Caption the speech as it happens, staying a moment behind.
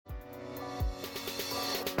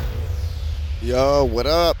Yo, what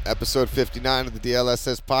up? Episode 59 of the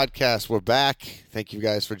DLSS podcast. We're back. Thank you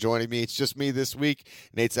guys for joining me. It's just me this week.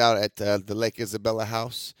 Nate's out at the Lake Isabella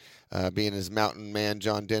house, being his mountain man,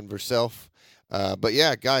 John Denver self. But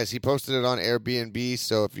yeah, guys, he posted it on Airbnb.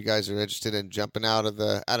 So if you guys are interested in jumping out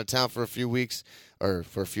of town for a few weeks, or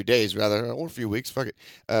for a few days rather, or a few weeks, fuck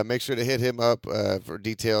it. Make sure to hit him up for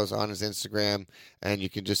details on his Instagram, and you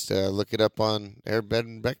can just look it up on Airbed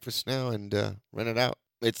and Breakfast now and rent it out.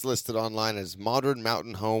 It's listed online as modern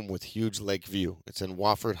mountain home with huge lake view. It's in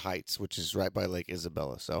Wofford Heights, which is right by Lake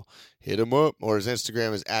Isabella. So hit him up, or his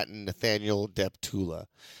Instagram is at Nathaniel Deptula.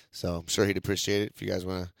 So I'm sure he'd appreciate it if you guys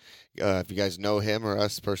want to. If you guys know him or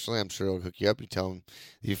us personally, I'm sure he'll hook you up. You tell him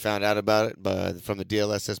you found out about it from the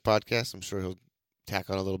DLSS podcast. I'm sure he'll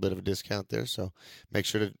tack on a little bit of a discount there. So make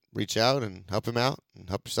sure to reach out and help him out and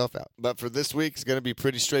help yourself out. But for this week, it's going to be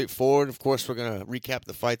pretty straightforward. Of course, we're going to recap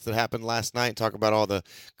the fights that happened last night, talk about all the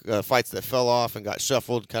fights that fell off and got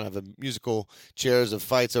shuffled, kind of a musical chairs of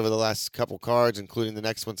fights over the last couple cards, including the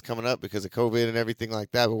next ones coming up because of COVID and everything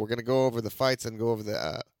like that. But we're going to go over the fights and go over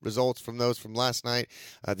the results from those from last night.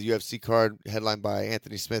 The UFC card headlined by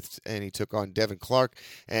Anthony Smith, and he took on Devin Clark.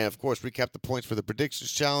 And, of course, recap the points for the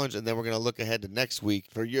predictions challenge, and then we're going to look ahead to next week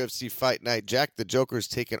for UFC Fight Night. Jack the Joker's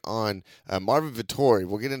taking on Marvin Vettori.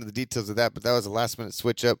 We'll get into the details of that, but that was a last-minute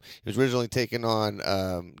switch-up. He was originally taking on,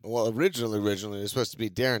 originally it was supposed to be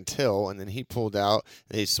Darren Till, and then he pulled out.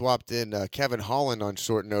 They swapped in Kevin Holland on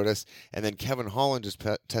short notice, and then Kevin Holland just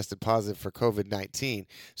tested positive for COVID-19.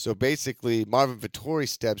 So basically, Marvin Vettori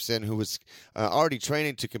steps in, who was already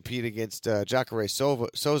training to compete against Jacare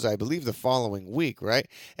Souza, I believe, the following week, right?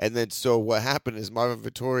 And then so what happened is Marvin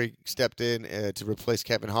Vettori stepped in to replace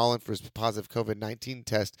Kevin Holland for his positive COVID-19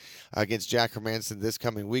 test against Jack Hermansson this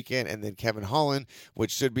coming weekend, and then Kevin Holland,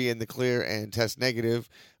 which should be in the clear and test negative,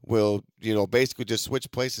 will basically just switch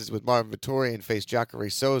places with Marvin Vettori and face Jacare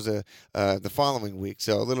Souza the following week.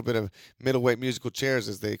 So a little bit of middleweight musical chairs,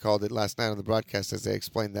 as they called it last night on the broadcast, as they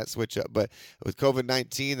explained that switch up. But with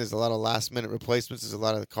COVID-19, there's a lot of last minute replacements. There's a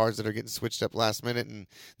lot of the cards that are getting switched up last minute, and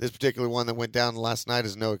this particular one that went down last night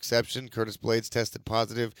is no exception. Curtis Blades tested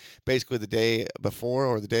positive basically the day before,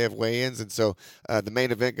 or the day of weigh-ins, and so the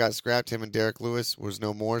main event got scrapped. Him and Derek Lewis was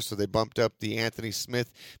no more, so they bumped up the Anthony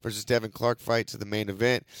Smith versus Devin Clark fight to the main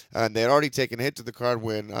event. And they had already taken a hit to the card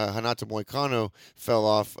when Renato Moicano fell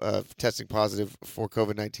off, testing positive for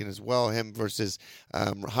COVID-19 as well. Him versus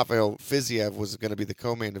Rafael Fiziev was going to be the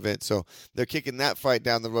co-main event. So they're kicking that fight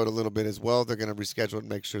down the road a little bit as well. They're going to reschedule and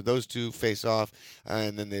make sure those two face off.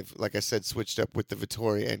 And then they've, like I said, switched up with the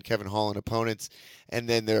Vettori and Kevin Holland opponents. And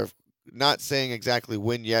then they're not saying exactly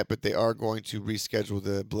when yet, but they are going to reschedule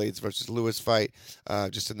the Blades versus Lewis fight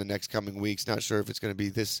just in the next coming weeks. Not sure if it's going to be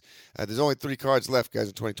this. There's only 3 cards left, guys,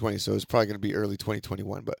 in 2020, so it's probably going to be early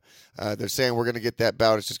 2021. But they're saying we're going to get that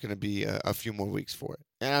bout. It's just going to be a few more weeks for it.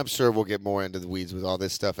 And I'm sure we'll get more into the weeds with all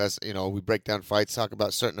this stuff. As we break down fights, talk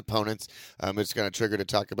about certain opponents. It's going to trigger to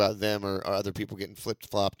talk about them or other people getting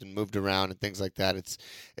flipped-flopped and moved around and things like that. It's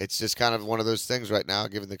just kind of one of those things right now,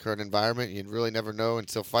 given the current environment. You really never know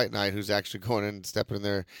until fight night who's actually going in and stepping in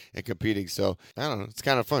there and competing. So, I don't know. It's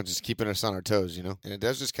kind of fun just keeping us on our toes, And it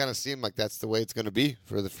does just kind of seem like that's the way it's going to be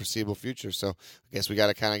for the foreseeable future. So, I guess we got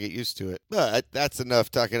to kind of get used to it. But that's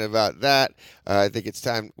enough talking about that. I think it's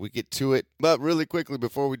time we get to it. But really quickly,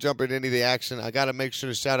 before we jump into any of the action, I got to make sure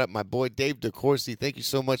to shout out my boy Dave DeCourcy. Thank you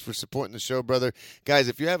so much for supporting the show, brother. Guys,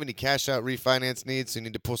 if you have any cash out refinance needs, so you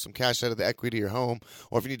need to pull some cash out of the equity of your home,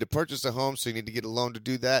 or if you need to purchase a home, so you need to get a loan to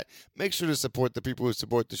do that, make sure to support the people who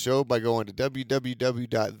support the show by going to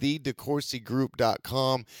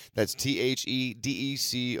www.thedecourcygroup.com. That's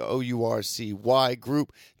THEDECOURCY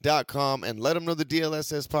group.com, and let them know the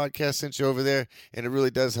DLSS podcast sent you over there, and it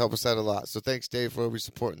really does help us out a lot. So thanks, Dave, for always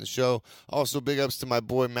supporting the show. Also, big ups to my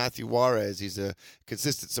boy Matthew Juarez. He's a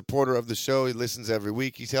consistent supporter of the show. He listens every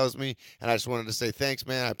week, he tells me, and I just wanted to say thanks,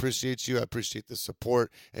 man. I appreciate you. I appreciate the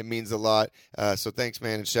support. It means a lot. So thanks,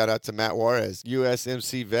 man, and shout out to Matt Juarez,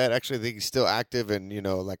 USMC vet. Actually, I think he's still active, and,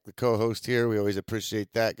 like the co-host here, we always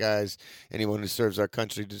appreciate that, guys. Anyone who serves our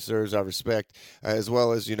country deserves our respect, as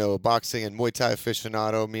well as, boxing and Muay Thai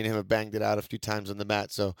aficionado. Me and him have banged it out a few times on the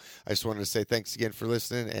mat, so I just wanted to say thanks again for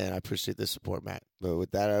listening, and I appreciate the support, Matt. But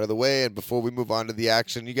with that out of the way, and before we move on to the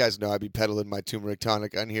action, you guys know I be peddling my turmeric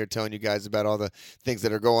tonic on here, telling you guys about all the things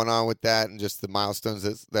that are going on with that and just the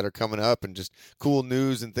milestones that are coming up and just cool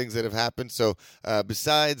news and things that have happened. So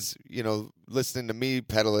besides, listening to me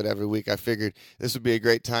peddle it every week, I figured this would be a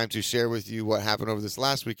great time to share with you what happened over this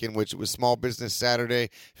last weekend, which was Small Business Saturday.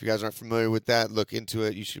 If you guys aren't familiar with that, look into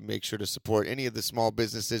it. You should make sure to support any of the small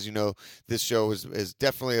businesses. You know, this show is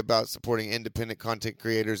definitely about supporting independent content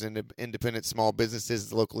creators and independent small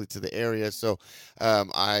businesses locally to the area. So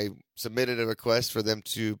I submitted a request for them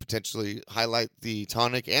to potentially highlight the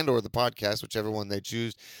Tonic and or the podcast, whichever one they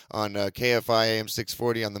choose, on KFI AM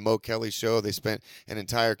 640 on the Mo Kelly Show. They spent an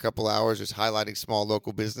entire couple hours just highlighting small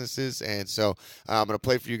local businesses, and so I'm going to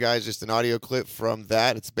play for you guys just an audio clip from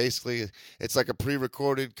that. It's like a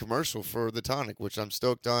pre-recorded commercial for the Tonic, which I'm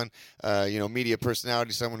stoked on. Media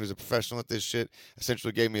personality, someone who's a professional at this shit,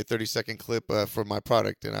 essentially gave me a 30-second clip for my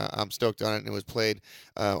product, and I'm stoked on it. And it was played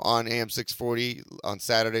on AM 640 on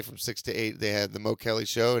Saturday from 6 to 8. They had the Mo Kelly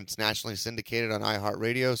Show, and it's nationally syndicated on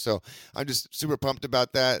iHeartRadio. So I'm just super pumped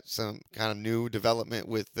about that. Some kind of new development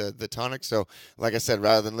with the Tonic. So like I said,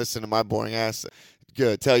 rather than listen to my boring ass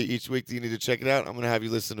tell you each week that you need to check it out, I'm going to have you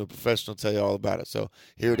listen to a professional tell you all about it. So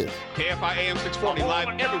here it is. KFI AM 640 live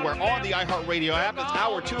everywhere on the iHeartRadio app. It's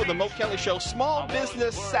hour 2 of the Mo Kelly Show, Small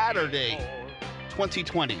Business Saturday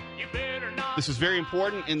 2020. This is very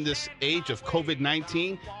important in this age of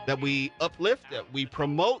COVID-19, that we uplift, that we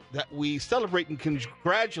promote, that we celebrate and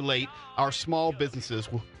congratulate our small businesses,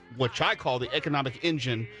 which I call the economic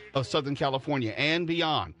engine of Southern California and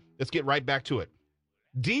beyond. Let's get right back to it.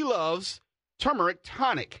 D-Love's Turmeric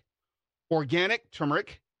Tonic. Organic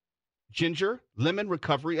turmeric, ginger, lemon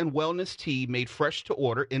recovery, and wellness tea made fresh to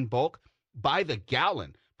order in bulk by the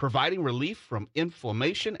gallon, providing relief from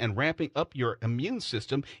inflammation and ramping up your immune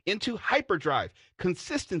system into hyperdrive.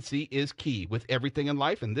 Consistency is key with everything in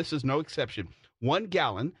life, and this is no exception. 1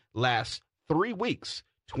 gallon lasts 3 weeks,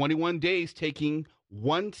 21 days, taking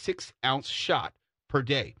 1 6-ounce shot per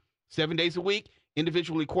day. 7 days a week,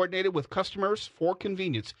 individually coordinated with customers for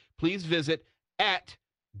convenience. Please visit at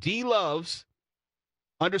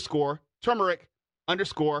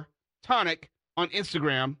dloves_turmeric_tonic on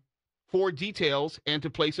Instagram for details and to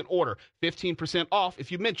place an order. 15% off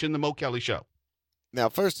if you mention the Mo Kelly Show. Now,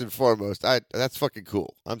 first and foremost, that's fucking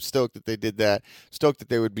cool. I'm stoked that they did that. Stoked that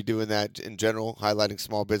they would be doing that in general, highlighting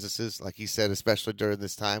small businesses, like he said, especially during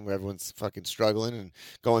this time where everyone's fucking struggling and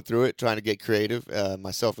going through it, trying to get creative,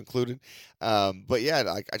 myself included. But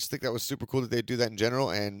yeah, I just think that was super cool that they do that in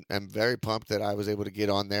general, and I'm very pumped that I was able to get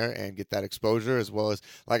on there and get that exposure, as well as,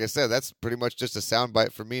 like I said, that's pretty much just a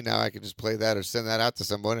soundbite for me now. I can just play that or send that out to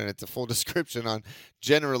someone, and it's a full description on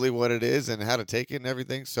generally what it is and how to take it and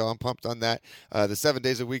everything. So I'm pumped on that. The 7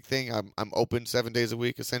 days a week thing, I'm open 7 days a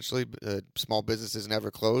week essentially. Small businesses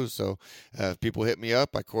never close, so if people hit me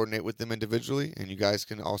up, I coordinate with them individually, and you guys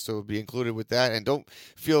can also be included with that. And don't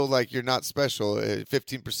feel like you're not special.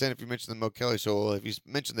 15% if you mention the Mo Kelly Show. Well, if you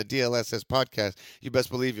mention the DLSS podcast, you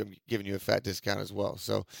best believe I'm giving you a fat discount as well.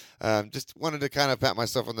 So just wanted to kind of pat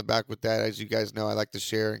myself on the back with that. As you guys know, I like to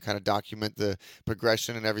share and kind of document the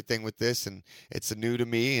progression and everything with this, and it's new to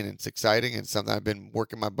me, and it's exciting, and something I've been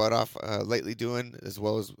working my butt off lately doing, as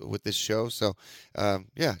well as with this show. So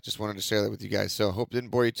just wanted to share that with you guys. So hope it didn't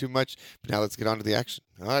bore you too much, but now let's get on to the action.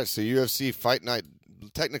 All right, so UFC Fight Night,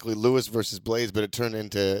 technically Lewis versus Blaze, but it turned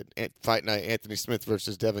into Fight Night Anthony Smith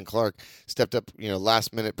versus Devin Clark. Stepped up,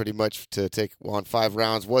 last minute pretty much to take on 5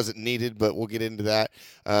 rounds. Wasn't needed, but we'll get into that.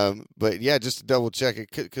 But yeah, just to double check it,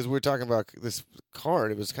 because we were talking about this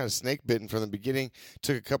card. It was kind of snake bitten from the beginning.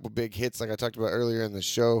 Took a couple big hits, like I talked about earlier in the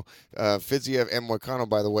show. Fiziev and Moicano,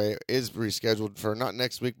 by the way, is rescheduled for not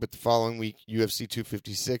next week, but the following week, UFC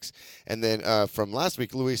 256. And then from last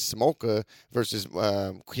week, Luis Smolka versus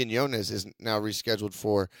Quinones is now rescheduled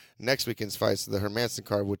for next weekend's fights, the Hermanson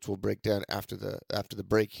card, which we'll break down after the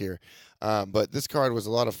break here. But this card was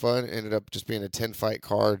a lot of fun. It ended up just being a 10-fight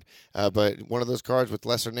card, but one of those cards with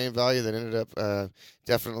lesser name value that ended up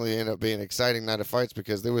definitely ended up being an exciting night of fights,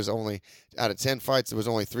 because there was only, out of 10 fights, there was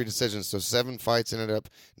only 3 decisions. So 7 fights ended up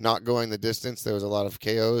not going the distance. There was a lot of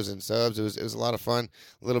KOs and subs. It was a lot of fun,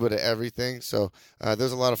 a little bit of everything. So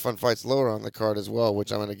there's a lot of fun fights lower on the card as well,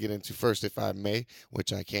 which I'm going to get into first if I may,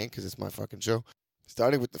 which I can because it's my fucking show.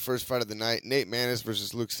 Starting with the first fight of the night, Nate Maness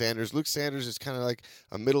versus Luke Sanders. Luke Sanders is kind of like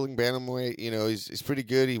a middling bantamweight. He's pretty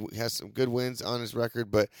good. He has some good wins on his record,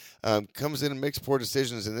 but comes in and makes poor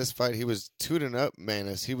decisions. In this fight, he was tuning up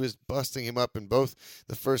Maness. He was busting him up in both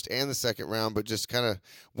the first and the second round, but just kind of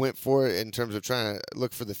went for it in terms of trying to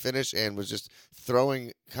look for the finish, and was just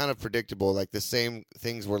throwing kind of predictable. Like the same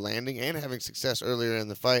things were landing and having success earlier in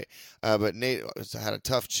the fight. But Nate had a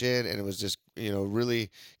tough chin, and it was just really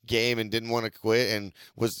game and didn't want to quit, and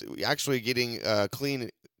was actually getting clean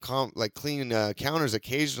clean counters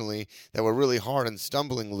occasionally that were really hard and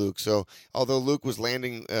stumbling Luke. So although Luke was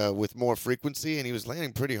landing with more frequency and he was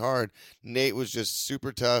landing pretty hard, Nate was just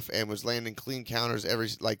super tough and was landing clean counters every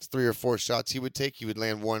like 3 or 4 shots he would take. He would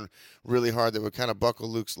land one really hard that would kind of buckle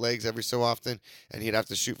Luke's legs every so often, and he'd have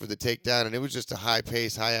to shoot for the takedown. And it was just a high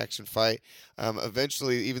pace, high action fight.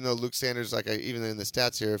 Eventually, even though Luke Sanders, even in the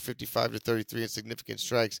stats here, 55 to 33 in significant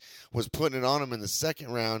strikes, was putting it on him in the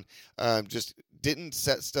second round, just didn't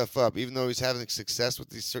set stuff up. Even though he was having success with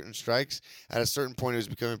these certain strikes, at a certain point it was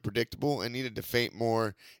becoming predictable and needed to feint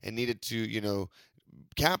more and needed to,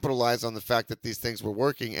 capitalize on the fact that these things were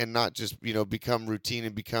working and not just, become routine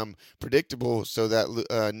and become predictable, so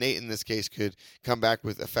that Nate in this case could come back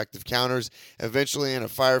with effective counters. Eventually in a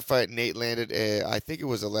firefight, Nate landed I think it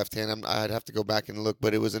was a left hand. I'd have to go back and look,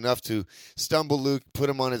 but it was enough to stumble Luke, put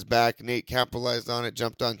him on his back. Nate capitalized on it,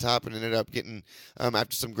 jumped on top, and ended up getting,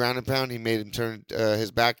 after some ground and pound, he made him turn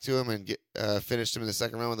his back to him and finished him in the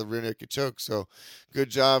second round with a rear naked choke. So good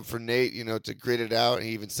job for Nate, to grit it out. And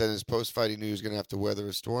he even said in his post-fight he knew he was going to have to weather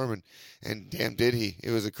a storm, and damn did he. It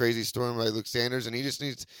was a crazy storm by Luke Sanders, and he just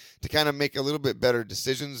needs to kind of make a little bit better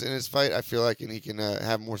decisions in his fight, I feel like, and he can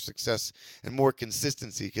have more success and more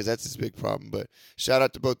consistency, because that's his big problem. But shout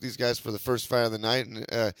out to both these guys for the first fight of the night,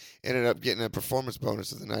 and ended up getting a performance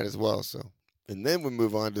bonus of the night as well. So. And then we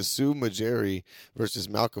move on to Sue Majeri versus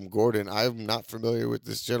Malcolm Gordon. I'm not familiar with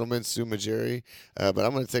this gentleman, Sue Majeri, but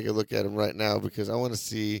I'm going to take a look at him right now because I want to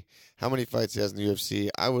see how many fights he has in the UFC.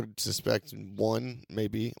 I would suspect 1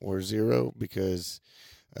 maybe or 0 because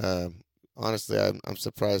honestly, I'm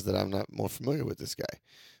surprised that I'm not more familiar with this guy.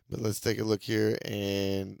 But let's take a look here,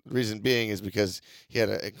 and the reason being is because he had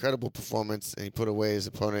an incredible performance, and he put away his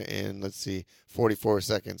opponent in, 44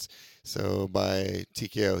 seconds. So by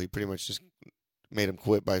TKO, he pretty much just made him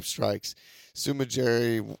quit by strikes. Sue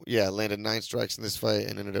Majeri, landed 9 strikes in this fight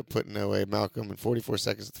and ended up putting away Malcolm in 44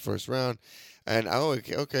 seconds of the first round. And,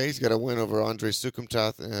 okay, he's got a win over Andre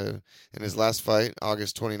Sukumtath in his last fight,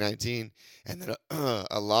 August 2019. And then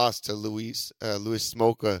a loss to Luis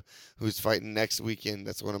Smoka, who's fighting next weekend.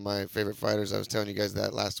 That's one of my favorite fighters. I was telling you guys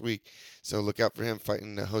that last week. So look out for him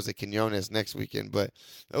fighting Jose Quinones next weekend. But,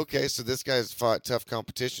 okay, so this guy's fought tough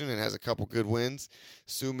competition and has a couple good wins.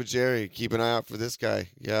 Sue Majeri, keep an eye out for this guy.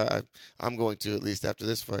 Yeah, I'm going to, at least after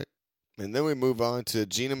this fight. And then we move on to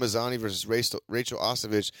Gina Mazzani versus Rachel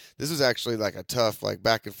Ostovich. This was actually like a tough,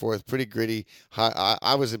 back and forth, pretty gritty.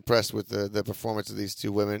 I was impressed with the performance of these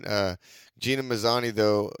two women. Gina Mazzani,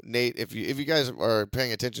 though, Nate, if you guys are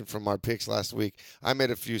paying attention from our picks last week, I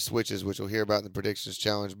made a few switches, which we'll hear about in the predictions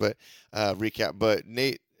challenge, but recap. But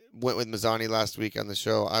Nate went with Mazzani last week on the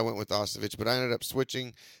show. I went with Ostovich, but I ended up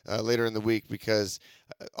switching later in the week because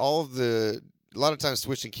a lot of times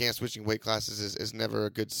switching weight classes is never a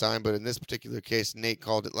good sign, but in this particular case, Nate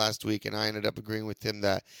called it last week, and I ended up agreeing with him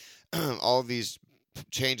that all of these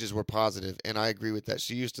changes were positive, and I agree with that.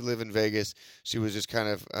 She used to live in Vegas. She was just kind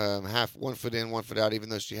of half 1 foot in, 1 foot out, even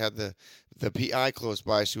though she had the PI close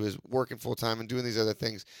by. She was working full-time and doing these other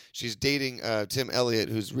things. She's dating Tim Elliott,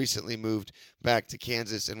 who's recently moved back to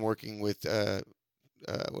Kansas and working with,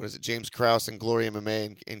 James Krause and Glory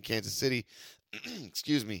MMA in Kansas City.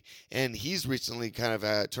 Excuse me. And he's recently kind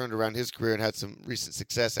of turned around his career and had some recent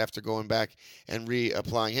success after going back and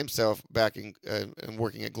reapplying himself back and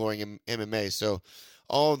working at Glory MMA. So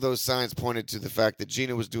all of those signs pointed to the fact that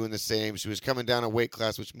Gina was doing the same. She was coming down a weight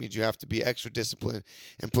class, which means you have to be extra disciplined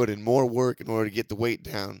and put in more work in order to get the weight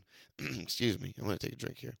down. Excuse me. I'm going to take a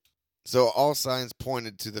drink here. So all signs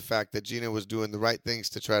pointed to the fact that Gina was doing the right things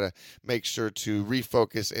to try to make sure to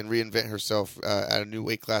refocus and reinvent herself at a new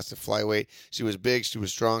weight class of flyweight. She was big, she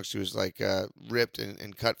was strong, she was ripped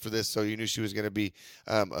and cut for this, so you knew she was going to be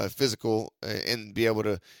physical and be able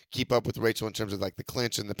to keep up with Rachel in terms of the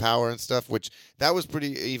clinch and the power and stuff, which that was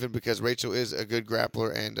pretty even because Rachel is a good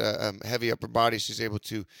grappler and heavy upper body. She's able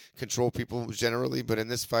to control people generally, but in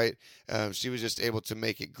this fight, she was just able to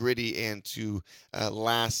make it gritty and to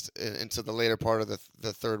last into the later part of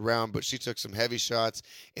the third round, but she took some heavy shots,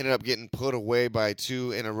 ended up getting put away by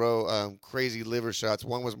 2 in a row, crazy liver shots.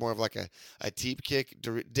 One was more of a teep kick,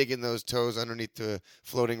 digging those toes underneath the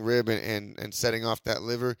floating rib and setting off that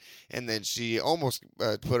liver, and then she almost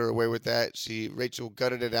put her away with that. Rachel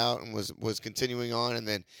gutted it out and was continuing on, and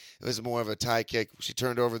then it was more of a tie kick. She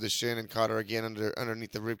turned over the shin and caught her again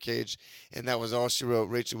underneath the rib cage, and that was all she wrote.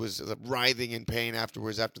 Rachel was writhing in pain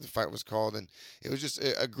afterwards after the fight was called, and it was just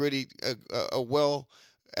a gritty, a well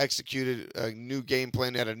executed a new game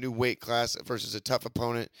plan at a new weight class versus a tough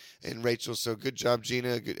opponent in Rachel. So good job,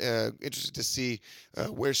 Gina. Interested to see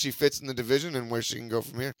where she fits in the division and where she can go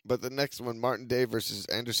from here. But the next one, Martin Day versus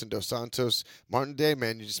Anderson Dos Santos. Martin Day,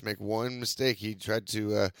 man, you just make one mistake. He tried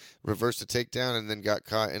to reverse the takedown and then got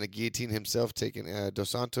caught in a guillotine himself, taking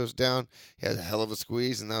Dos Santos down. He had a hell of a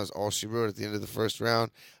squeeze, and that was all she wrote at the end of the first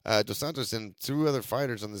round. Dos Santos and two other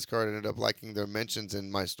fighters on this card ended up liking their mentions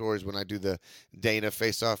in my stories when I do the Dana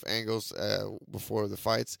face-off angles before the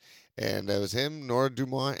fights. And it was him, Nora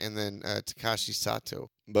Dumont, and then Takashi Sato.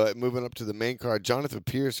 But moving up to the main card, Jonathan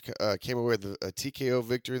Pierce came away with a TKO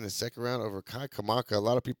victory in the second round over Kai Kamaka. A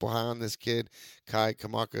lot of people high on this kid, Kai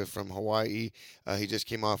Kamaka from Hawaii. He just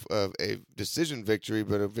came off of a decision victory,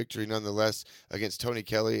 but a victory nonetheless against Tony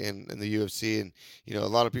Kelly in the UFC. And, you know, a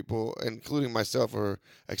lot of people, including myself, were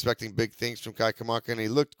expecting big things from Kai Kamaka, and he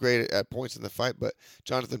looked great at points in the fight. But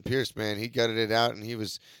Jonathan Pierce, man, he gutted it out, and he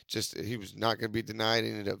was not going to be denied.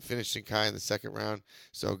 He ended up finishing Kai in the second round.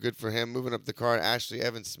 So good for him. Moving up the card, Ashley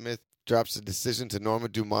Evans Smith drops a decision to Norma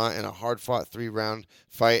Dumont in a hard-fought 3-round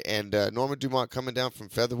fight. And Norma Dumont coming down from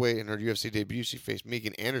featherweight in her UFC debut. She faced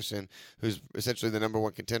Megan Anderson, who's essentially the number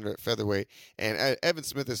one contender at featherweight. And Evan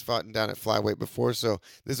Smith has fought down at flyweight before, so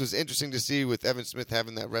this was interesting to see with Evan Smith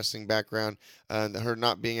having that wrestling background and her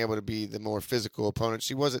not being able to be the more physical opponent.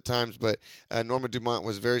 She was at times, but Norma Dumont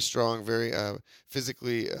was very strong, very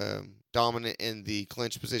physically dominant in the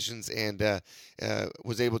clinch positions, and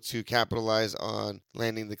was able to capitalize on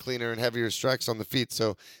landing the cleaner and heavier strikes on the feet.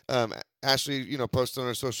 So Ashley, posted on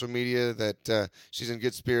her social media that she's in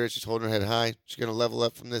good spirits. She's holding her head high. She's going to level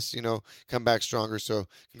up from this, come back stronger. So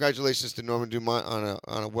congratulations to Norma Dumont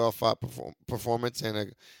on a well-fought performance and a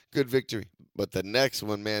good victory. But the next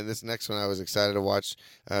one, man, this next one I was excited to watch.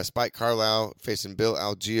 Spike Carlyle facing Bill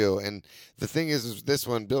Algeo. And the thing is this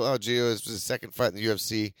one, Bill Algeo is his second fight in the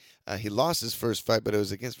UFC. He lost his first fight, but it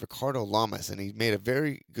was against Ricardo Lamas, and he made a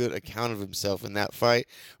very good account of himself in that fight.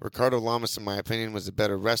 Ricardo Lamas, in my opinion, was a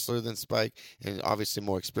better wrestler than Spike, and obviously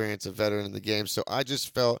more experienced, a veteran in the game. So I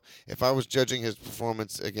just felt, if I was judging his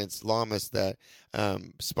performance against Lamas, that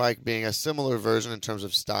Spike being a similar version in terms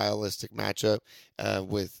of stylistic matchup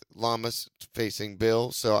with Lamas facing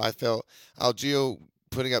Bill. So I felt Algeo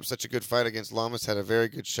putting up such a good fight against Lamas had a very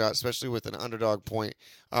good shot, especially with an underdog point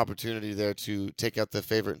opportunity there to take out the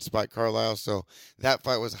favorite in Spike Carlyle. So that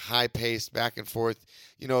fight was high-paced, back and forth,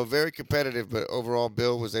 very competitive, but overall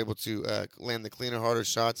Bill was able to land the cleaner, harder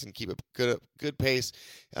shots and keep a good pace,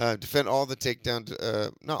 defend all the takedowns,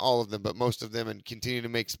 not all of them, but most of them, and continue to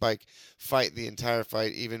make Spike fight the entire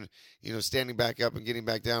fight, even, standing back up and getting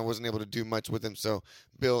back down. Wasn't able to do much with him, so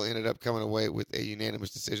Bill ended up coming away with a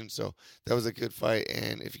unanimous decision. So that was a good fight,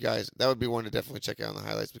 and if you guys, that would be one to definitely check out in the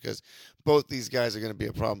highlights, because both these guys are going to be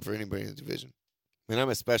a problem for anybody in the division. And I'm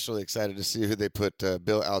especially excited to see who they put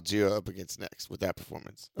Bill Algeo up against next with that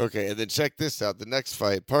performance. Okay, and then check this out. The next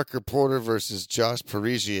fight, Parker Porter versus Josh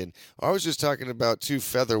Parisian. I was just talking about two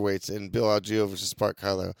featherweights in Bill Algeo versus Spike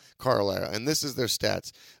Carlyle, and this is their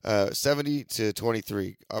stats,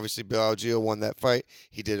 70-23. Obviously, Bill Algeo won that fight.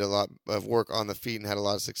 He did a lot of work on the feet and had a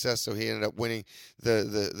lot of success, so he ended up winning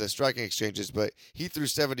the striking exchanges, but he threw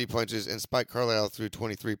 70 punches, and Spike Carlyle threw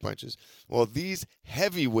 23 punches. Well, these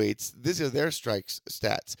heavyweights, these are their strikes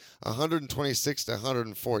stats,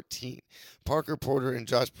 126-114. Parker Porter and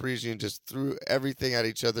Josh Parisian just threw everything at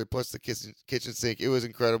each other, plus the kitchen sink. It was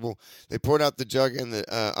incredible. They poured out the jug, and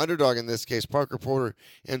the underdog in this case, Parker Porter,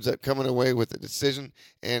 ends up coming away with a decision.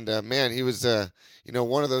 And, man, he was,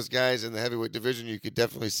 one of those guys in the heavyweight division you could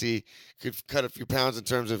definitely see could cut a few pounds in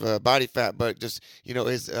terms of body fat, but just,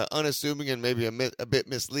 is unassuming and maybe a bit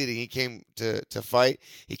misleading. He came to fight.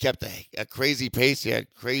 He kept a crazy pace. He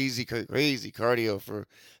had crazy cardio for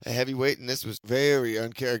a heavyweight, and this was very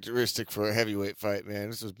uncharacteristic for a heavyweight fight, man.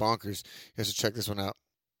 This was bonkers. You guys should check this one out.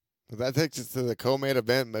 That takes us to the co-main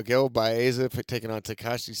event, Miguel Baeza taking on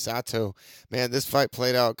Takashi Sato. Man, this fight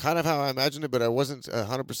played out kind of how I imagined it, but I wasn't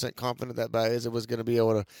 100% confident that Baeza was going to be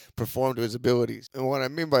able to perform to his abilities. And what I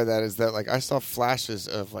mean by that is that, I saw flashes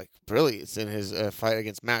of, brilliance in his fight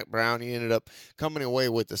against Matt Brown. He ended up coming away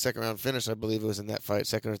with the second-round finish, I believe it was in that fight,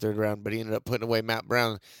 second or third round, but he ended up putting away Matt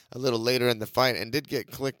Brown a little later in the fight and did get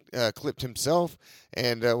clipped himself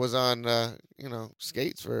and was on,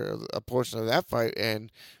 skates for a portion of that fight. And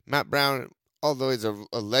Matt Brown although he's a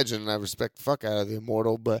legend and I respect the fuck out of the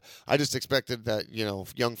Immortal, but I just expected that,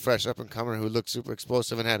 young, fresh up-and-comer who looked super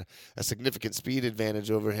explosive and had a significant speed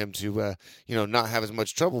advantage over him to, not have as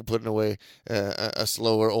much trouble putting away a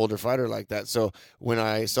slower, older fighter like that. So when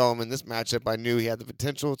I saw him in this matchup, I knew he had the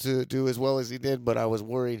potential to do as well as he did, but I was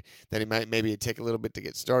worried that he might maybe take a little bit to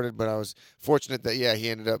get started. But I was fortunate that, he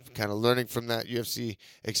ended up kind of learning from that UFC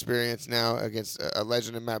experience now against a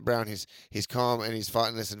legend in Matt Brown. He's calm and he's fought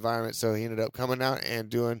in this environment, so he ended up coming out and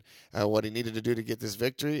doing what he needed to do to get this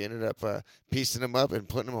victory. Ended up piecing him up and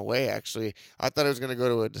putting him away. Actually, I thought it was going to go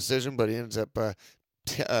to a decision, but he ends up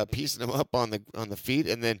piecing him up on the feet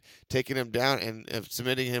and then taking him down and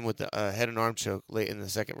submitting him with the head and arm choke late in the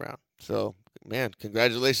second round. So, man,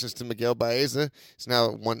 congratulations to Miguel Baeza. He's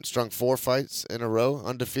now strung 4 fights in a row,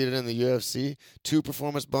 undefeated in the UFC, 2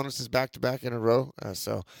 performance bonuses back-to-back in a row.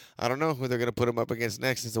 So I don't know who they're going to put him up against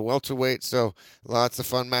next. He's a welterweight, so lots of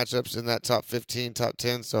fun matchups in that top 15, top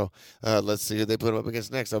 10. So let's see who they put him up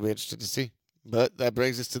against next. I'll be interested to see. But that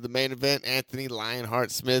brings us to the main event. Anthony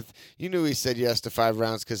Lionheart Smith. You knew he said yes to 5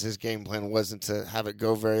 rounds because his game plan wasn't to have it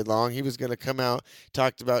go very long. He was going to come out,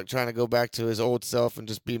 talked about trying to go back to his old self and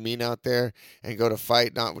just be mean out there and go to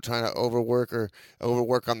fight, not trying to overwork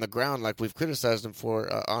on the ground like we've criticized him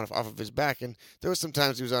for off of his back. And there were some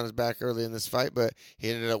times he was on his back early in this fight, but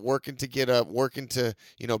he ended up working to get up, working to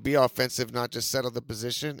be offensive, not just settle the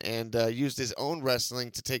position, and used his own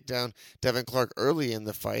wrestling to take down Devin Clark early in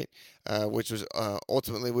the fight. Which was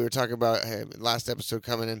ultimately, we were talking about last episode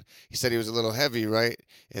coming in. He said he was a little heavy, right?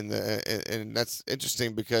 And that's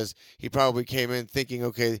interesting because he probably came in thinking,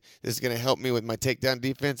 okay, this is going to help me with my takedown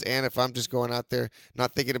defense. And if I'm just going out there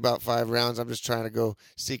not thinking about 5 rounds, I'm just trying to go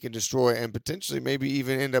seek and destroy and potentially maybe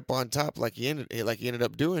even end up on top like he ended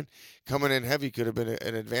up doing. Coming in heavy could have been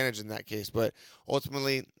an advantage in that case, but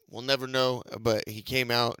ultimately we'll never know. But he came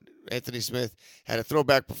out. Anthony Smith had a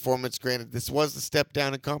throwback performance. Granted, this was the step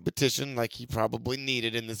down in competition like he probably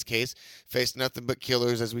needed in this case. Faced nothing but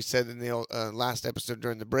killers, as we said in the last episode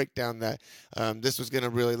during the breakdown, that this was going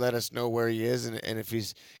to really let us know where he is and if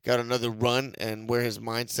he's got another run and where his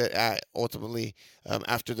mindset at ultimately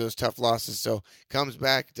after those tough losses. So comes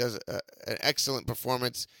back, does an excellent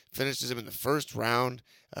performance, finishes him in the first round.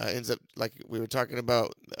 Ends up, like we were talking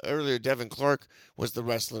about earlier, Devin Clark was the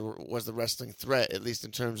wrestling threat, at least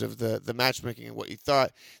in terms of the matchmaking and what you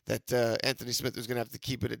thought, that Anthony Smith was going to have to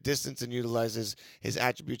keep it at distance and utilize his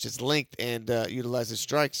attributes, his length, and utilize his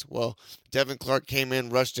strikes. Well, Devin Clark came in,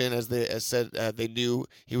 rushed in, as said they knew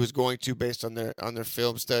he was going to based on their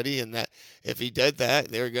film study, and that if he did that,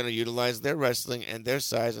 they were going to utilize their wrestling and their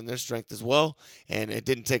size and their strength as well. And it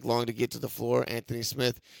didn't take long to get to the floor. Anthony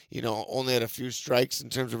Smith, only had a few strikes in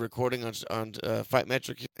terms of recording on Fight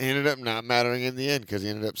Metric. He ended up not mattering in the end because he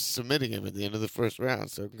ended up submitting him at the end of the first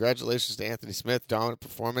round. So congratulations to Anthony Smith, dominant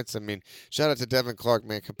performance. I mean, shout out to Devin Clark,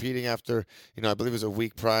 man, competing after, I believe it was a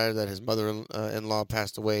week prior that his mother-in-law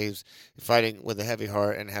passed away. He was fighting with a heavy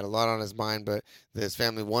heart and had a lot on his mind, but his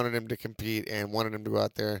family wanted him to compete and wanted him to go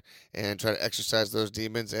out there and try to exercise those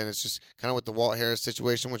demons. And it's just kind of with the Walt Harris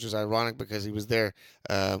situation, which was ironic because he was there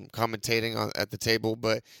commentating at the table.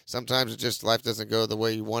 But sometimes life doesn't go the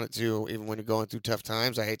way you want it to, even when you're going through tough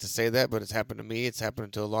times. I hate to say that, but it's happened to me. It's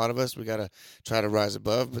happened to a lot of us. We got to try to rise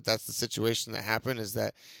above. But that's the situation that happened, is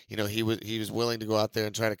that he was willing to go out there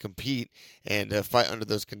and try to compete and fight under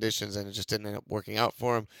those conditions, and it just didn't end up working out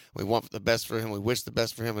for him. We want the best for him. We wish the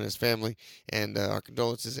best for him and his family, and our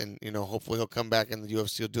condolences. And hopefully he'll come back and the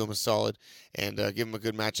UFC will do him a solid and give him a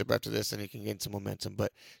good matchup after this, and he can gain some momentum.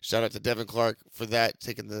 But shout out to Devin Clark for that,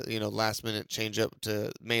 taking the last minute change up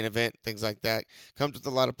to main event, things like that. Comes with a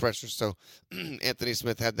lot of pressure. So Anthony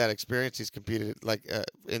Smith had that experience. He's competed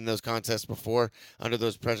in those contests before under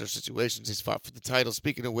those pressure situations. He's fought for the title.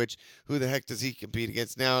 Speaking of which, who the heck does he compete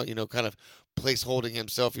against now? Kind of place holding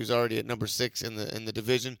himself. He was already at number 6 in the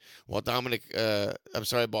division, while Jan,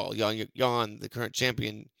 the current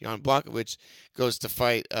champion, Jan Blachowicz, goes to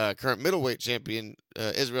fight current middleweight champion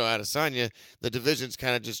Israel Adesanya. The division's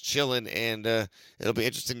kind of just chilling, and it'll be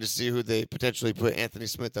interesting to see who they potentially put Anthony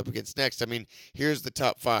Smith up against next. I mean, here's the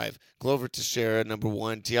top 5. Glover Teixeira, number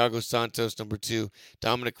 1. Thiago Santos, number 2.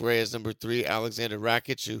 Dominic Reyes, number 3. Alexander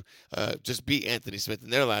Rakic, who just beat Anthony Smith in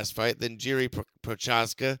their last fight. Then Jiri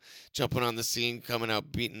Prochazka jumping on the the scene, coming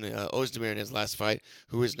out beating Ozdemir in his last fight,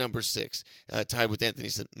 who is number 6, tied with Anthony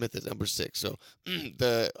Smith at number 6. So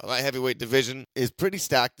the light heavyweight division is pretty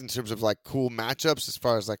stacked in terms of like cool matchups as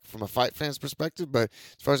far as like from a fight fan's perspective. But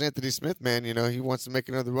as far as Anthony Smith, man, he wants to make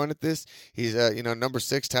another run at this. He's number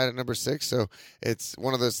 6, tied at number 6. So it's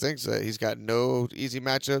one of those things that he's got no easy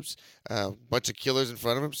matchups, a bunch of killers in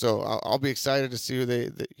front of him. So I'll be excited to see who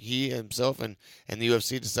he himself and the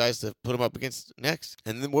UFC decides to put him up against next.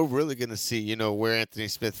 And then we're really going to see, where Anthony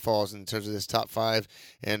Smith falls in terms of this top 5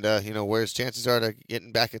 and, where his chances are to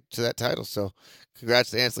getting back to that title. So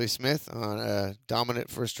congrats to Anthony Smith on a dominant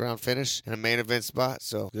first-round finish and a main event spot.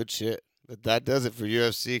 So good shit. But that does it for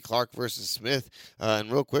UFC Clark versus Smith.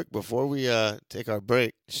 And real quick, before we take our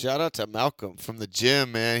break, shout out to Malcolm from the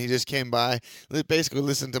gym, man. He just came by, basically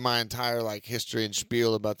listened to my entire history and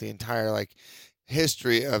spiel about the entire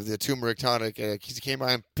history of the turmeric tonic. He came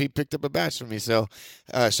by and he picked up a batch for me. So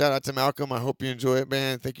shout out to Malcolm. I hope you enjoy it,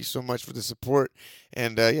 man. Thank you so much for the support.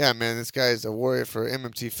 And yeah, man, this guy is a warrior for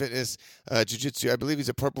MMT Fitness, Jiu-Jitsu. I believe he's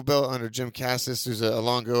a purple belt under Jim Cassis, who's a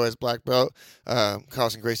Longo as black belt,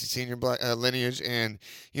 Carlson Gracie Sr. lineage. And,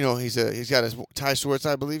 he's got his Thai Schwartz,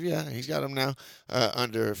 I believe. Yeah, he's got him now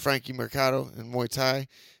under Frankie Mercado in Muay Thai.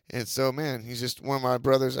 And so, man, he's just one of my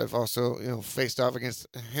brothers. I've also, faced off against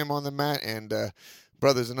him on the mat and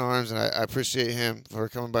brothers in arms, and I appreciate him for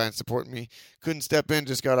coming by and supporting me. Couldn't step in,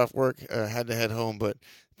 just got off work, had to head home, but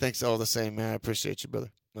thanks all the same, man. I appreciate you,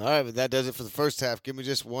 brother. All right, but that does it for the first half. Give me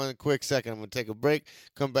just one quick second. I'm going to take a break,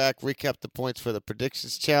 come back, recap the points for the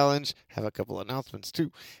predictions challenge, have a couple announcements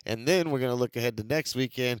too, and then we're going to look ahead to next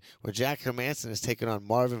weekend where Jack Hermanson is taking on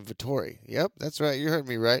Marvin Vettori. Yep, that's right. You heard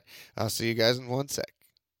me right. I'll see you guys in 1 sec.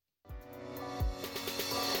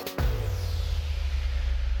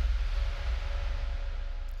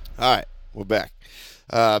 All right, we're back.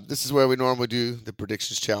 This is where we normally do the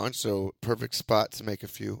predictions challenge, so perfect spot to make a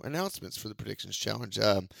few announcements for the predictions challenge.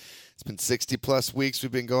 It's been 60-plus weeks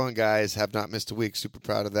we've been going, guys. Have not missed a week. Super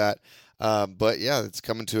proud of that. But yeah, it's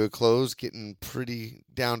coming to a close, getting pretty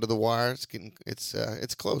down to the wire.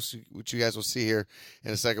 It's close, which you guys will see here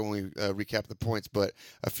in a second when we recap the points. But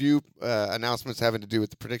a few announcements having to do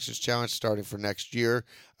with the predictions challenge starting for next year.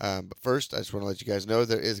 But first, I just want to let you guys know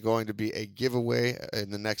there is going to be a giveaway in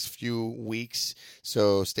the next few weeks.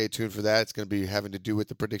 So stay tuned for that. It's going to be having to do with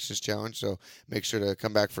the predictions challenge. So make sure to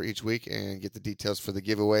come back for each week and get the details for the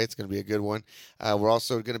giveaway. It's going to be a good one. We're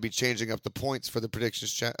also going to be changing up the points for the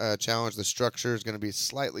predictions challenge. The structure is going to be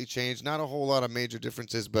slightly changed. Not a whole lot of major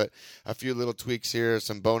differences, but a few little tweaks here,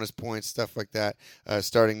 some bonus points, stuff like that,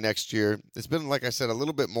 starting next year. It's been, like I said, a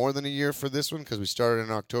little bit more than a year for this one because we started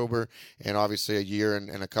in October, and obviously a year and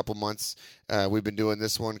a couple months. We've been doing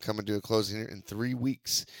this one, coming to a closing here in 3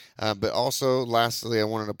 weeks. But also, lastly, I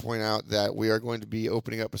wanted to point out that we are going to be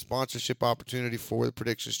opening up a sponsorship opportunity for the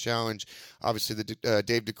Predictions Challenge. Obviously, the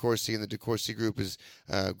Dave DeCourcy and the DeCourcy Group is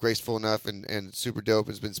graceful enough and super dope,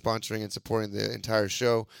 has been sponsoring and supporting the entire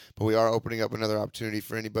show. But we are opening up another opportunity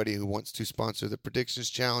for anybody who wants to sponsor the Predictions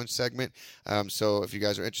Challenge segment. So if you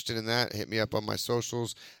guys are interested in that, hit me up on my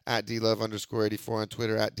socials, at @dlove_84 on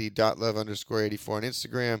Twitter, at @d.love_84 on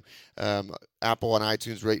Instagram. Apple and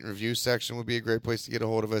iTunes rate and review section would be a great place to get a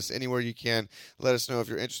hold of us. Anywhere you can, let us know if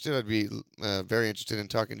you're interested. I'd be very interested in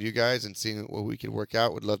talking to you guys and seeing what we can work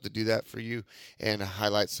out. Would love to do that for you and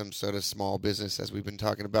highlight some sort of small business as we've been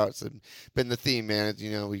talking about. It's been the theme, man.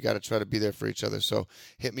 We got to try to be there for each other. So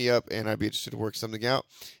hit me up and I'd be interested to work something out.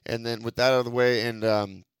 And then with that out of the way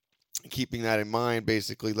and keeping that in mind,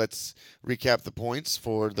 basically, let's recap the points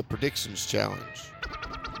for the Predictions Challenge.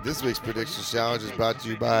 This week's Predictions Challenge is brought to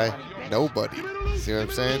you by nobody. See what I'm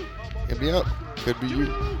saying? Hit me up. Could be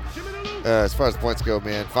you. As far as points go,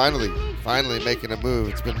 man, finally making a move.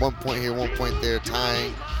 It's been 1 point here, 1 point there,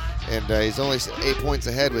 tying. And he's only 8 points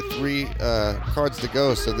ahead with 3 cards to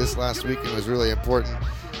go. So this last weekend was really important.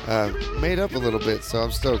 Made up a little bit, so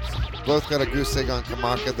I'm stoked. Both got a goose egg on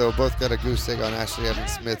Kamaka, though. Both got a goose egg on Ashley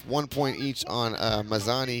Evans Smith. 1 point each on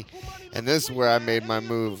Mazani. And this is where I made my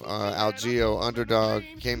move. Algeo, underdog,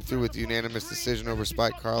 came through with unanimous decision over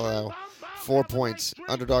Spike Carlisle. 4 points.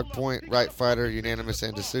 Underdog point, right fighter, unanimous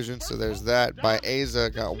and decision. So there's that. Baeza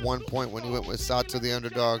got 1 point when he went with Sato, the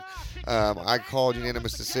underdog. I called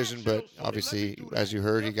unanimous decision, but obviously, as you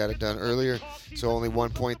heard, he got it done earlier. So only 1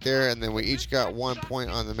 point there. And then we each got 1 point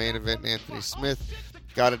on the main event, Anthony Smith.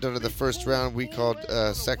 Got it done in the first round. We called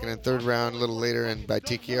second and third round a little later and by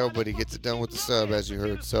TKO, but he gets it done with the sub, as you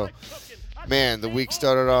heard. So, man, the week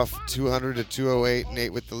started off 200 to 208.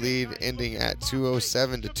 Nate with the lead, ending at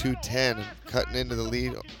 207 to 210, and cutting into the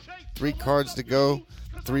lead. 3 cards to go.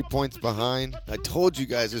 3 points behind. I told you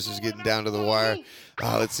guys this was getting down to the wire.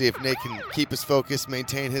 Let's see if Nate can keep his focus,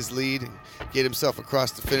 maintain his lead, and get himself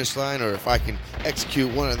across the finish line, or if I can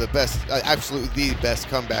execute one of the best, absolutely the best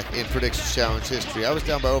comeback in Predictions Challenge history. I was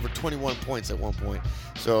down by over 21 points at one point.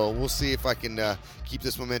 So we'll see if I can keep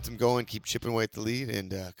this momentum going, keep chipping away at the lead,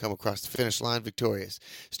 and come across the finish line victorious.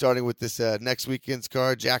 Starting with this next weekend's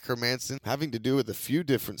card, Jack Hermansson, having to do with a few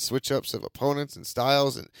different switch-ups of opponents and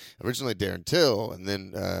styles, and originally Darren Till, and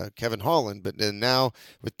then Kevin Holland, but then now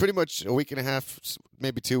with pretty much a week and a half,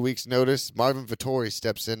 maybe 2 weeks notice, Marvin Vettori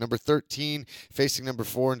steps in, number 13, facing number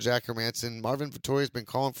 4 in Jack Hermansson. Marvin Vettori has been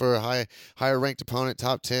calling for a higher ranked opponent,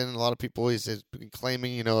 top 10. A lot of people he's been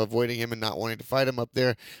claiming, avoiding him and not wanting to fight him up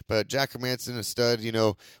there. But Jack Hermansson, a stud,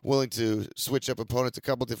 willing to switch up opponents a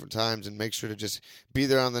couple different times and make sure to just be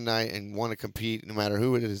there on the night and want to compete no matter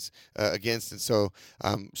who it is against. And so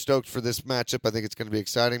I'm stoked for this matchup. I think it's going to be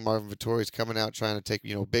exciting. Marvin Vettori is coming out trying to take,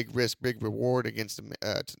 big risk, big reward against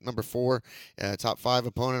number 4, top 5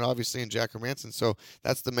 opponent, obviously, in Jack Hermansson. So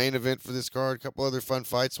that's the main event for this card. A couple other fun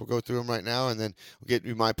fights. We'll go through them right now, and then we'll get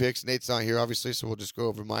you my picks. Nate's not here, obviously, so we'll just go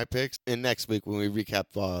over my picks. And next week, when we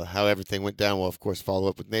recap how everything went down, we'll, of course, follow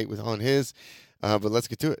up with Nate on his. But let's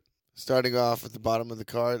get to it. Starting off at the bottom of the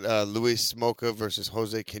card, Luis Smolka versus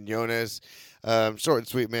Jose Quinones. Short and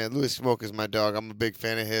sweet, man. Luis Smolka is my dog. I'm a big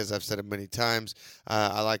fan of his. I've said it many times.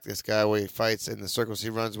 I like this guy, where he fights and the circles he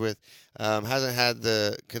runs with. Hasn't had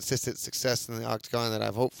the consistent success in the octagon that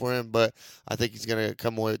I've hoped for him, but I think he's going to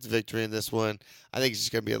come away with the victory in this one. I think he's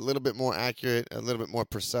just going to be a little bit more accurate, a little bit more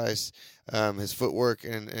precise. His footwork,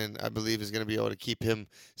 and I believe is going to be able to keep him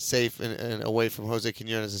safe and away from Jose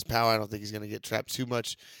Quinones' power. I don't think he's going to get trapped too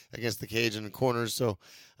much against the cage and the corners. So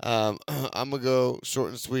I'm going to go short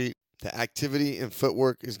and sweet. The activity and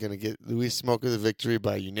footwork is going to get Luis Smolka the victory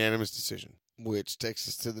by unanimous decision. Which takes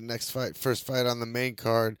us to the next fight. First fight on the main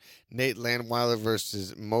card, Nate Landweiler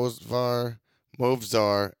versus Movsar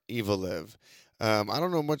Evelev. I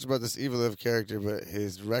don't know much about this Evelev character, but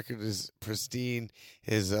his record is pristine.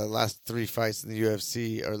 His last 3 fights in the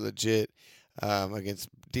UFC are legit against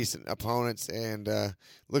decent opponents and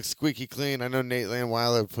looks squeaky clean. I know Nate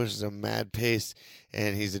Landweiler pushes a mad pace,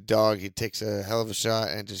 and he's a dog. He takes a hell of a shot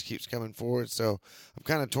and just keeps coming forward. So I'm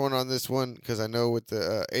kind of torn on this one because I know with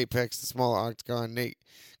the Apex, the smaller octagon, Nate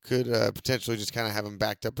could potentially just kind of have him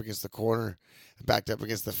backed up against the corner, backed up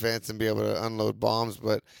against the fence, and be able to unload bombs.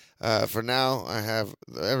 But for now, I have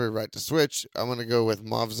every right to switch. I'm going to go with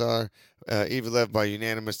Movsar Evelev by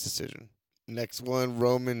unanimous decision. Next one,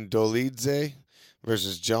 Roman Dolidze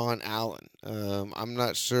versus John Allen. I'm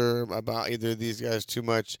not sure about either of these guys too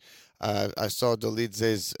much. I saw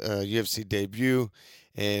Dolidze's UFC debut,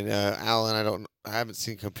 and Allen I haven't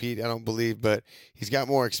seen compete, I don't believe, but he's got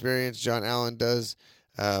more experience. John Allen does.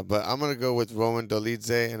 But I'm going to go with Roman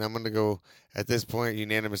Dolidze, and I'm going to go, at this point,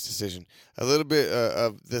 unanimous decision. A little bit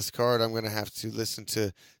of this card, I'm going to have to listen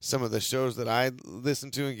to some of the shows that I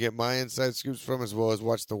listen to and get my inside scoops from, as well as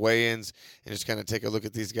watch the weigh-ins and just kind of take a look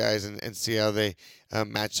at these guys and see how they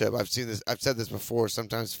match up. I've said this before.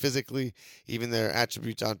 Sometimes physically, even their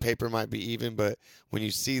attributes on paper might be even, but when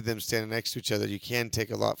you see them standing next to each other, you can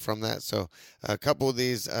take a lot from that. So a couple of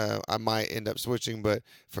these I might end up switching, but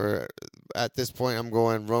at this point, I'm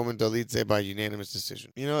going Roman Dolidze by unanimous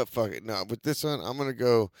decision. You know what? Fuck it. No, with this one, I'm going to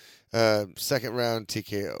go second round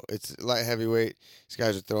TKO. It's light heavyweight. These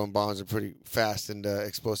guys are throwing bombs. They're pretty fast and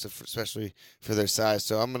explosive, especially for their size.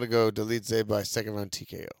 So I'm going to go Dolidze by second round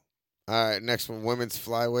TKO. All right, next one, women's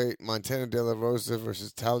flyweight, Montana De La Rosa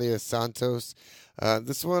versus Talia Santos.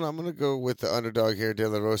 This one, I'm going to go with the underdog here, De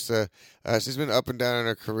La Rosa. She's been up and down in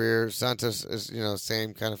her career. Santos is,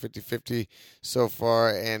 same kind of 50-50 so far.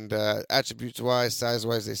 And attributes-wise,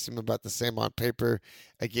 size-wise, they seem about the same on paper.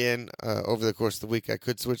 Again, over the course of the week, I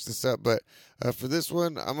could switch this up. But for this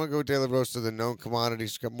one, I'm going to go De La Rosa, the known commodity.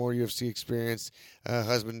 She's got more UFC experience.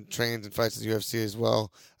 Husband trains and fights in the UFC as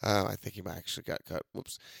well. I think he might actually got cut.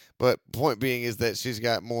 Whoops. But point being is that she's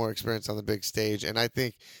got more experience on the big stage. And I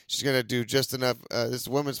think she's going to do just enough. This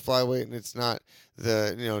women's flyweight, and it's not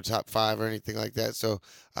the top 5 or anything like that. So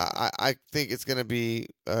I think it's going to be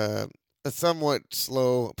a somewhat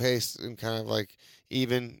slow pace and kind of like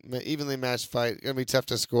evenly matched fight. It's going to be tough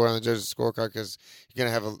to score on the judges' scorecard because you're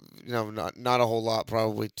going to have not a whole lot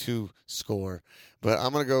probably to score. But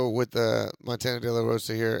I'm going to go with Montana De La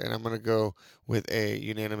Rosa here, and I'm going to go with a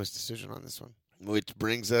unanimous decision on this one. Which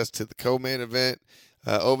brings us to the co-main event.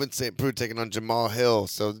 Ovince St. Preux taking on Jamal Hill.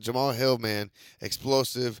 So Jamal Hill, man,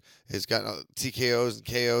 explosive. He's got TKOs and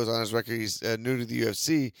KOs on his record. He's new to the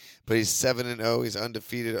UFC, but he's 7-0. He's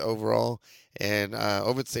undefeated overall. And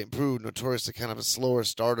Ovince St. Preux, notoriously kind of a slower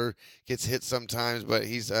starter, gets hit sometimes, but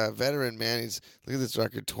he's a veteran, man. Look at this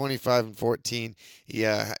record, 25-14.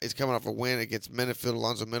 He's coming off a win against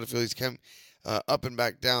Alonzo Menifield. He's come up and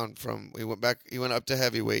back down he went up to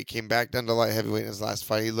heavyweight, came back down to light heavyweight in his last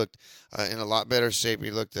fight. He looked in a lot better shape.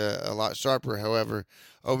 He looked a lot sharper. However,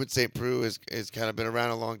 Ovince St. Preux is kind of been around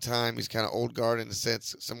a long time. He's kind of old guard in a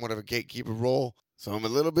sense, somewhat of a gatekeeper role. So I'm a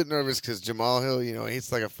little bit nervous because Jamal Hill,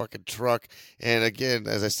 he's like a fucking truck. And again,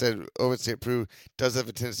 as I said, Ovince St. Preux does have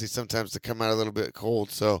a tendency sometimes to come out a little bit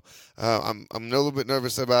cold. So I'm a little bit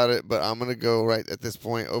nervous about it, but I'm going to go right at this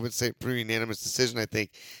point. Ovince St. Preux, unanimous decision. I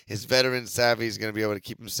think his veteran savvy is going to be able to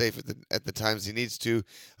keep him safe at the times he needs to,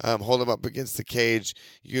 hold him up against the cage,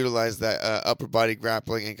 utilize that upper body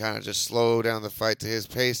grappling, and kind of just slow down the fight to his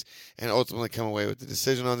pace, and ultimately come away with the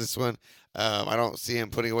decision on this one. I don't see him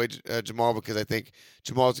putting away Jamal because I think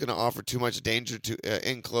Jamal's going to offer too much danger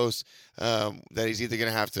in close that he's either going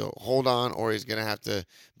to have to hold on or he's going to have to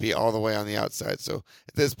be all the way on the outside. So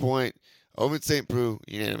at this point, Ovince St. Preux,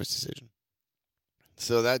 unanimous decision.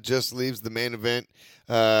 So that just leaves the main event.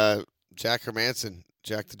 Jack Hermansson,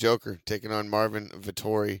 Jack the Joker, taking on Marvin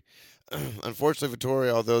Vettori. Unfortunately, Vettori,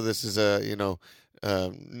 although this is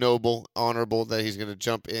noble, honorable that he's going to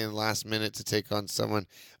jump in last minute to take on someone.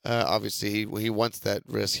 Obviously, he wants that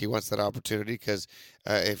risk. He wants that opportunity because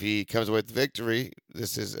if he comes away with victory,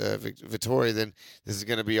 this is Vettori, then this is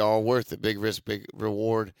going to be all worth it. Big risk, big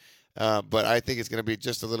reward. But I think it's going to be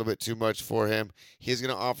just a little bit too much for him. He's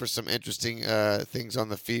going to offer some interesting things on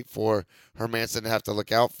the feet for Hermansson to have to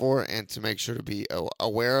look out for and to make sure to be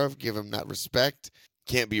aware of, give him that respect.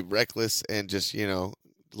 Can't be reckless and just,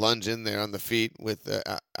 lunge in there on the feet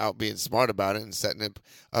without being smart about it and setting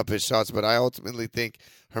up his shots. But I ultimately think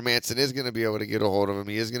Hermansson is going to be able to get a hold of him.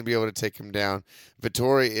 He is going to be able to take him down.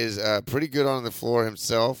 Vettori is pretty good on the floor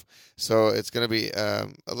himself, so it's going to be a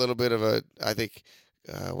little bit of I think,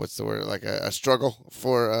 what's the word, like a struggle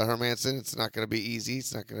for Hermansson. It's not going to be easy.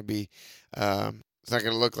 It's not going to be, it's not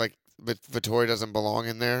going to look like Vettori doesn't belong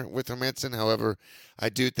in there with Hermansson. However, I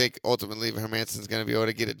do think ultimately Hermansson's going to be able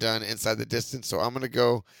to get it done inside the distance. So I'm going to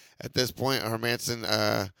go at this point,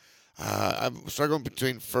 Hermansson. I'm struggling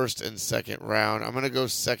between first and second round. I'm going to go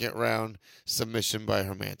second round submission by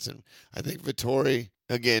Hermansson. I think Vettori,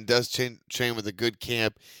 again, does train with a good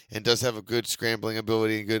camp and does have a good scrambling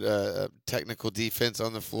ability and good technical defense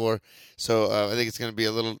on the floor. So I think it's going to be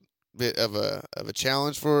a little bit of a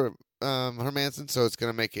challenge for Hermansson, so it's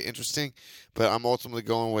going to make it interesting. But I'm ultimately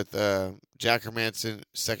going with Jack Hermansson,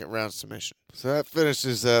 second round submission. So that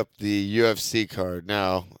finishes up the UFC card.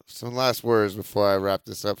 Now, some last words before I wrap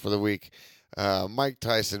this up for the week. Mike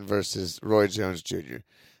Tyson versus Roy Jones Jr.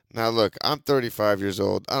 Now, look, I'm 35 years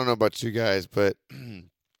old. I don't know about you guys, but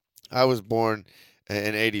I was born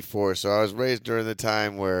in 84, so I was raised during the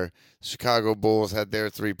time where Chicago Bulls had their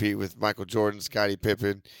three-peat with Michael Jordan, Scottie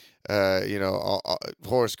Pippen,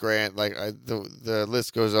 Horace Grant, the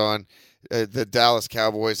list goes on. The Dallas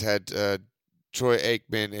Cowboys had Troy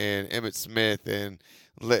Aikman and Emmitt Smith, and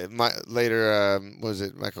later was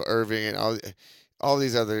it Michael Irving and all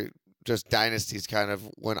these other just dynasties kind of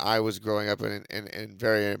when I was growing up and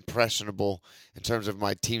very impressionable in terms of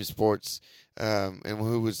my team sports and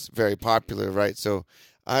who was very popular, right? So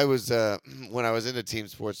I was when I was into team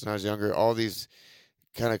sports when I was younger, all these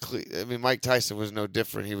kind of Mike Tyson was no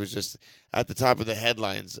different. He was just at the top of the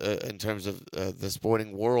headlines in terms of the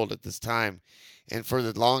sporting world at this time, and for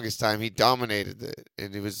the longest time he dominated it.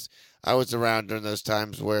 And I was around during those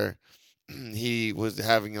times where he was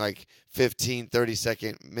having like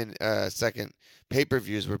 15-30 second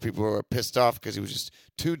pay-per-views where people were pissed off because he was just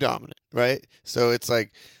too dominant, right? So it's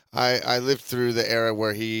like I lived through the era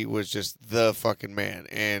where he was just the fucking man,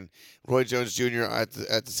 and Roy Jones Jr. at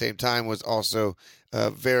the same time was also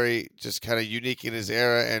very just kind of unique in his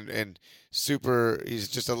era and super. He's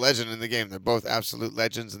just a legend in the game. They're both absolute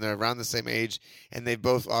legends, and they're around the same age, and they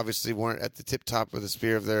both obviously weren't at the tip top of the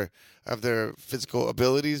spear of their physical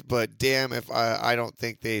abilities. But damn, if I don't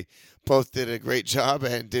think they both did a great job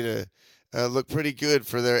and did look pretty good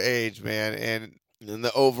for their age, man. And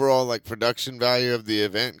the overall like production value of the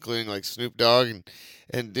event, including like Snoop Dogg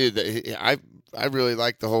and dude, I really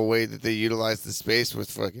like the whole way that they utilized the space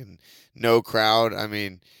with fucking no crowd. I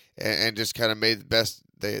mean, and just kind of made the best.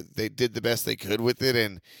 They did the best they could with it,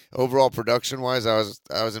 and overall production wise, I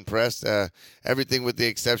was impressed. Everything with the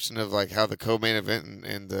exception of like how the co-main event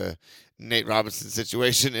and the Nate Robinson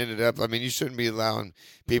situation ended up. I mean, you shouldn't be allowing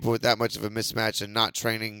people with that much of a mismatch and not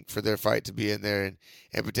training for their fight to be in there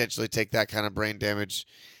and potentially take that kind of brain damage.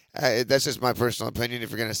 That's just my personal opinion.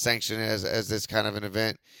 If you're going to sanction it as this kind of an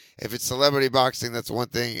event, if it's celebrity boxing, that's one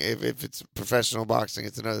thing. If it's professional boxing,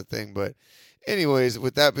 it's another thing. But anyways,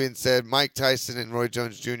 with that being said, Mike Tyson and Roy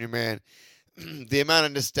Jones Jr., man, the amount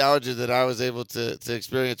of nostalgia that I was able to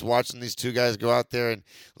experience watching these two guys go out there and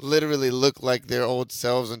literally look like their old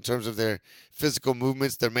selves in terms of their physical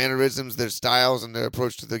movements, their mannerisms, their styles, and their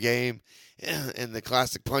approach to the game, and the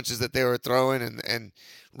classic punches that they were throwing, and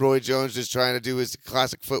Roy Jones just trying to do his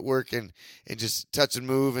classic footwork and just touch and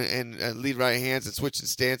move and lead right hands and switching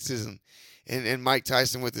stances, and Mike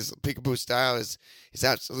Tyson with his peekaboo style, his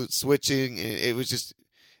absolute switching. It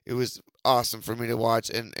was awesome for me to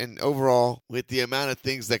watch, and overall, with the amount of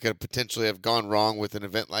things that could potentially have gone wrong with an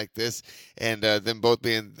event like this, and them both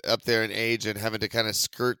being up there in age and having to kind of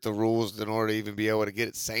skirt the rules in order to even be able to get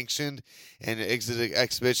it sanctioned and exit the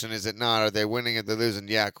exhibition, is it not? Are they winning or they losing?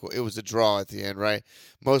 Yeah, cool. It was a draw at the end, right?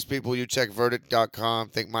 Most people, you check verdict.com,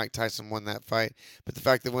 think Mike Tyson won that fight, but the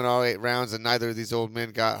fact that it went all 8 rounds and neither of these old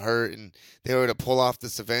men got hurt and they were to pull off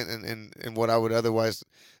this event in what I would otherwise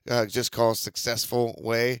just call a successful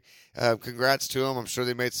way. Congrats to them. I'm sure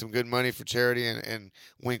they made some good money for charity, and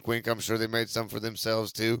wink, wink, I'm sure they made some for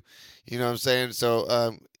themselves too. You know what I'm saying?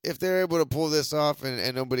 So if they're able to pull this off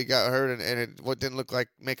and nobody got hurt and it what didn't look like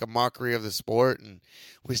make a mockery of the sport, and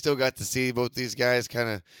we still got to see both these guys kind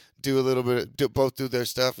of do a little bit, both do their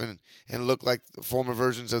stuff and look like former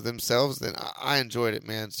versions of themselves, then I enjoyed it,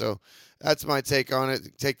 man. So that's my take on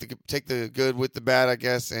it. Take the good with the bad, I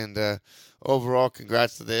guess, and overall,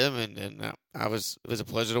 congrats to them, and it was a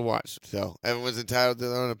pleasure to watch. So everyone's entitled to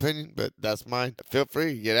their own opinion, but that's mine. Feel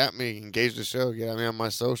free, get at me, engage the show, get at me on my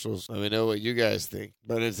socials. Let me know what you guys think.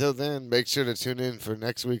 But until then, make sure to tune in for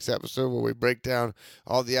next week's episode where we break down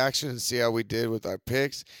all the action and see how we did with our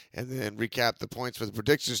picks, and then recap the points for the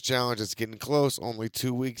predictions challenge. It's getting close, only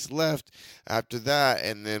 2 weeks left after that,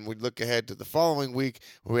 and then we look ahead to the following week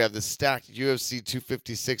where we have the stacked UFC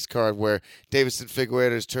 256 card where Deiveson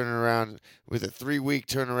Figueiredo is turning around with a 3-week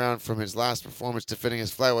turnaround from his last performance, defending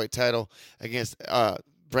his flyweight title against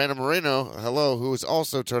Brandon Moreno, who is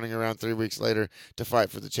also turning around 3 weeks later to fight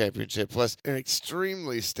for the championship. Plus, an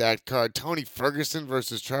extremely stacked card. Tony Ferguson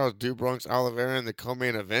versus Charles do Bronx Oliveira in the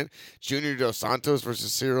co-main event. Junior Dos Santos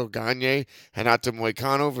versus Cyril Gane. Renato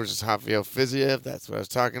Moicano versus Rafael Fiziev. That's what I was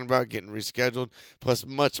talking about, getting rescheduled. Plus,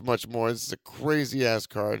 much, much more. This is a crazy-ass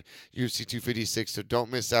card, UFC 256, so don't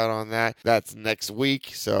miss out on that. That's next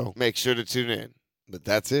week, so make sure to tune in. But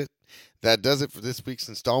that's it. That does it for this week's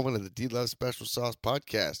installment of the D-Love Special Sauce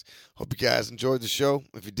Podcast. Hope you guys enjoyed the show.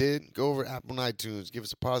 If you did, go over to Apple and iTunes. Give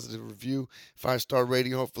us a positive review, 5-star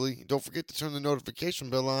rating, hopefully. Don't forget to turn the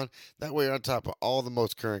notification bell on. That way you're on top of all the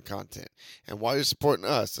most current content. And while you're supporting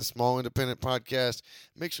us, a small independent podcast,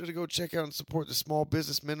 make sure to go check out and support the small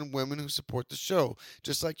businessmen and women who support the show,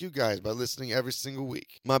 just like you guys, by listening every single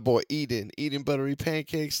week. My boy Eden Buttery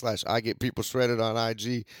Pancakes / I Get People Shredded on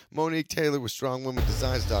IG. Monique Taylor with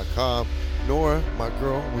StrongWomenDesigns.com. Nora, my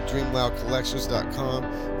girl, with DreamLoudCollections.com,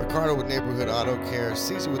 Ricardo with Neighborhood Auto Care,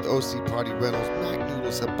 Caesar with OC Party Rentals, Mac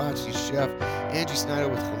Noodles, Hibachi Chef, Angie Snyder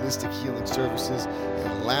with Holistic Healing Services,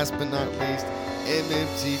 and last but not least,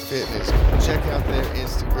 MMT Fitness. Check out their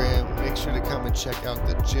Instagram. Make sure to come and check out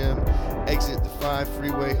the gym. Exit the 5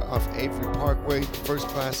 freeway off Avery Parkway. First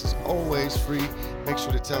class is always free. Make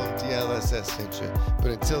sure to tell them DLSS sent you.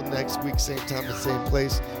 But until next week, same time and same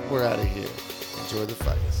place, we're out of here. Enjoy the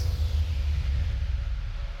fights.